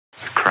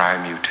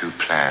crime you two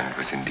planned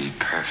was indeed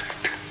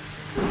perfect.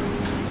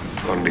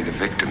 Only the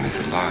victim is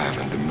alive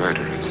and the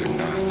murderers are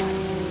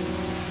not.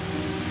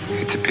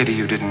 It's a pity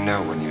you didn't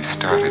know when you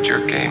started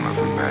your game of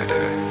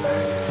murder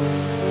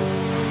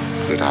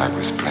that I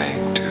was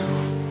playing too.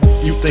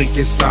 You think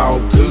it's all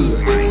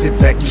good, sit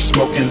back, you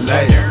smoking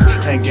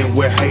laugh, hanging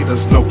with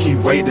haters, low-key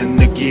waiting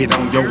to get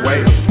on your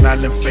way.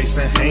 Smiling face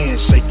and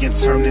handshaking,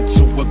 turn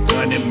into a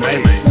gun and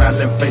maze.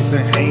 Smiling face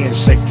and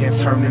handshaking,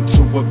 turn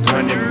into a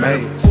gun and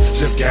maze.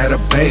 Just got a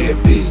bad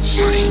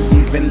bitch, she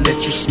even let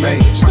you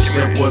smash.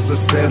 There was a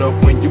setup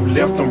when you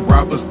left, them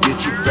robbers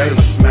did you pay.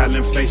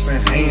 Smiling face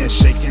and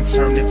handshaking,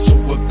 turn into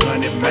a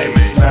gun and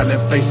maze. Smiling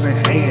face and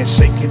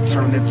handshaking,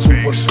 turn into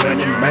a gun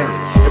and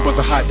maze. It was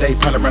a hot day,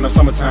 probably around the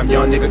summertime,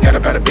 young nigga got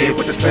up out of bed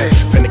with the sack.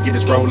 Finna get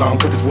his roll on,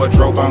 put his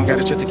wardrobe on, got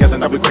his shit together,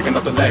 now we breaking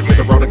up the lag. Hit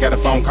the road and got a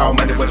phone call,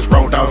 money with his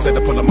road dog. Said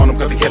to pull him on him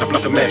cause he had to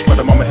block the match. For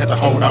the moment had to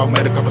hold off,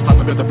 made a couple stops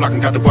up at the block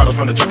and got the bottles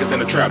from the junkies in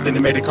the trap. Then he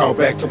made a call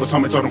back to his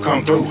homie, told him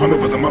come through. Homie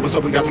was a mother, so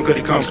we got some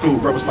goodie come school.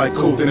 Bro was like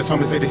cool, then his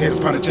homie said he had his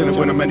partner chillin'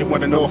 with him and he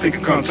wanted to know if he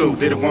could come too.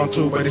 Didn't want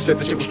to, but he said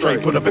the shit was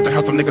straight. Pull up at the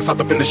house, them niggas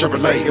hopped up in the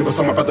Chevrolet. It was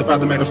something about the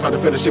vibe that made him start to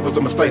feel the shit was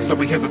a mistake. So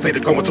we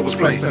hesitated going to his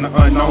place. And the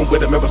unknown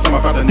with him, it was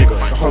something about the nigga.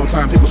 The whole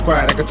time he was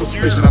quiet, I got too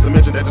suspicious. Not to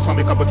mention that his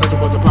homie conversation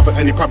was a proper,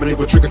 and he probably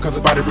was tricking cause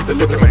his body read the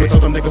liquor. So we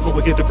told them niggas when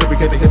we hit the crib, we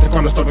had to hit the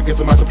corner store to get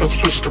some ice and plus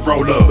switches to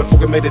roll up. Before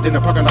we made it in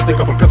the parking, I think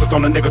up and pistols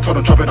on the nigga. Told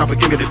him drop it off and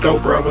give me the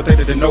dope, bro. What they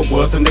didn't know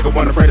was the nigga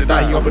wasn't afraid to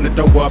die. He opened the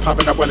door up,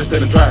 hopping out while it's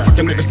still in dry.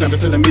 Them niggas slammed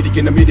into the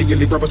median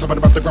immediately. Bro was hopping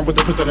about the ground with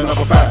the pistol and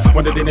number 5.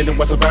 Wondered in it and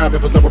what survived,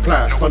 it was no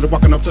reply. Slowly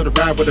walking up to the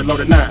ride with a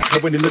loaded 9.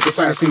 And when he looked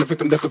inside, seen the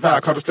victim that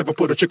survived. Caught a slip and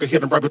put a trigger,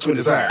 hit him right between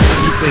his eyes.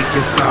 You think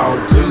it's all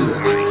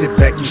good, sit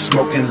back, you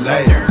smoking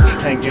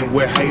laugh, hanging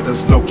with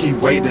haters, low-key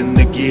waiting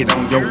to get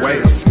on your way.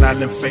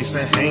 Smiling face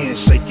and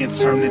handshaking,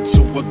 turn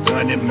into a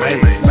gun and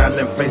maze.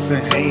 Smiling face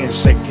and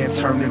handshaking,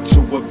 turn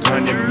into a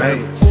gun and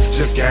maze.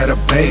 Just got a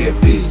bad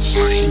bitch,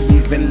 she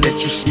even let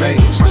you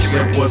smash.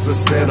 There was a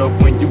setup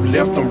when you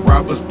left, them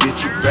robbers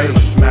did you pay.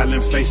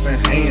 Smiling face and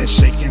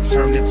handshaking,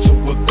 turn into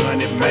a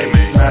gun and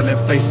maze.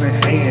 Smiling face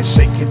and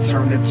handshaking,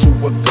 turn into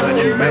a gun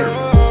and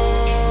maze.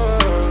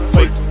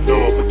 Fake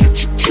love will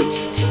get you killed.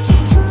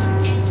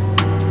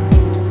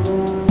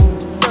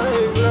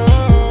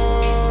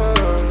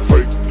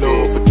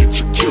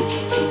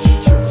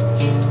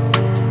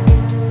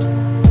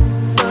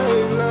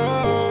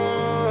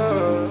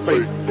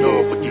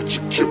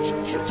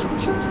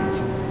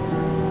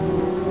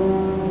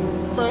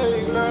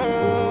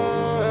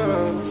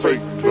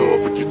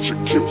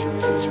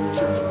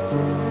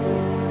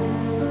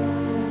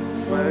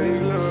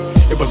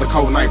 It was a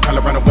cold night,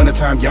 probably around the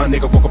wintertime. Young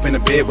nigga woke up in the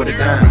bed with a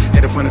dime.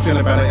 Had a funny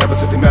feeling about it ever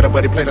since he met her,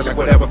 but he played it like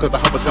whatever, cause the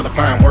hoe was hella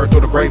fine. Word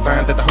through the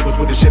grapevine that the hoe was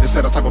with his shit and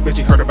said the type of bitch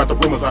he heard about the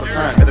rumors all the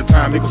time. At the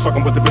time, he was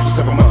fucking with the bitch for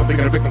 7 months, so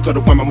being a victim to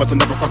the woman must have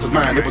never crossed his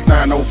mind. It was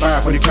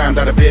 9:05 when he climbed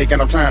out of bed, got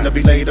no time to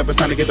be laid up, it's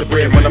time to get the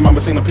bread. When the mama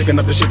seen him picking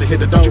up the shit to hit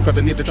the door, she felt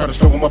the need to try to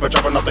slow him up and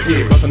dropping off the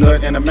head. Bust a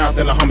nut in the mouth,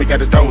 then the homie got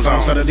his doze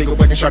on. Suddenly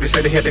awake and shorty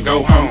said he had to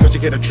go home, cause she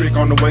get a trick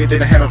on the way,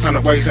 didn't have no time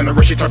to waste. In the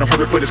rush, she told him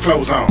hurry, put his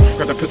clothes on.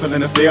 Grabbed the pistol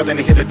in his stairs, then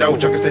he hit the door.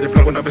 Junkie steady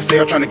blowing up his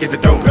cell, trying to get the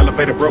dope.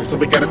 Elevator broke, so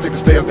we gotta take the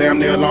stairs, damn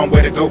near a long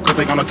way to go, cause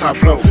they on the top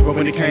floor. But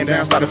when he came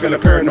down, started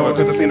feeling paranoid,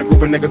 cause I seen a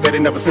group of niggas that he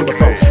never seen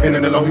before. And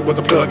in the low, he was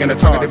a plug and a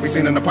target. If he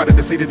seen in the part of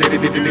the city that he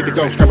didn't need to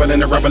go,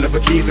 scrambling and rumbling for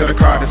keys to the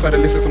car. Then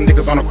suddenly see some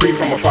niggas on a creep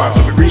from afar,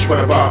 so we reached for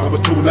the bar. It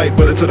was too late,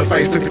 bullet to the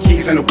face, took the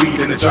keys and the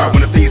weed in the jar.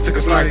 When the thieves took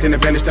his life, then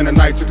it vanished in the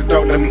night, took the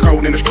dope, left him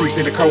cold in the streets.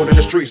 See the cold in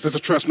the streets,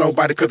 doesn't trust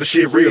nobody cause the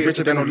shit real. Bitch,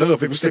 it ain't no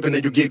love, if you slipping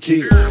then you get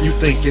killed. You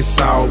think it's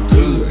all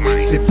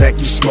good, sit back,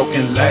 you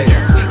smoking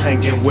laugh,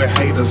 hanging with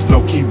haters,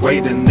 low-key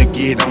waiting to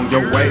get on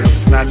your way.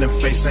 Smiling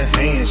face and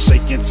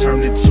handshaking,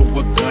 turn into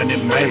a gun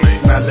and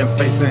maze. Smiling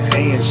face and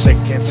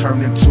handshaking,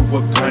 turn into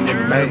a gun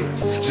and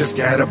maze. Just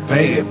got a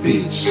bad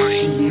bitch,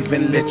 she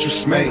even let you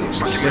smash.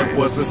 There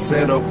was a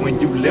setup when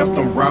you left,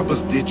 them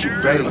robbers did you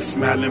pay. A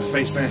smiling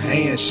face and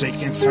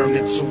handshaking, turn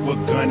into a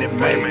gun and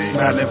maze.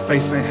 Smiling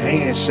face and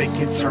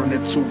handshaking, turn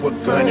into a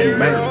gun and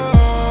maze.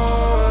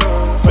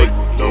 Fake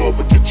love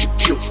will get you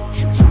killed.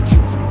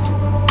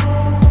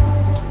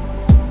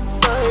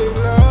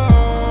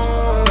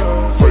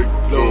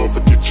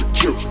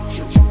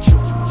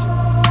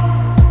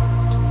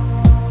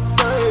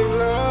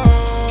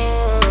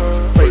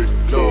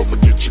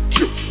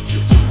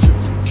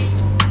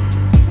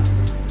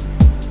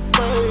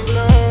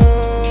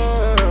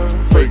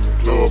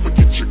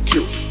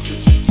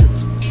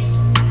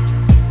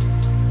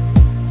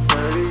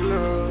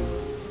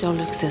 Don't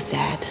look so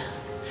sad.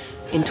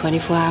 In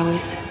 24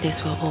 hours,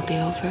 this will all be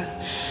over.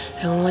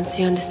 And once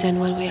you understand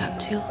what we're up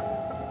to,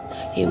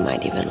 you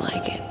might even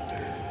like it.